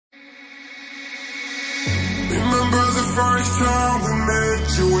Remember the first time we met,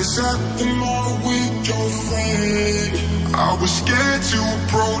 you was at the mall with your friend. I was scared to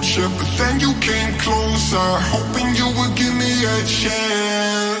approach you, but then you came closer, hoping you would give me a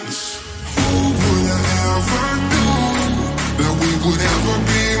chance.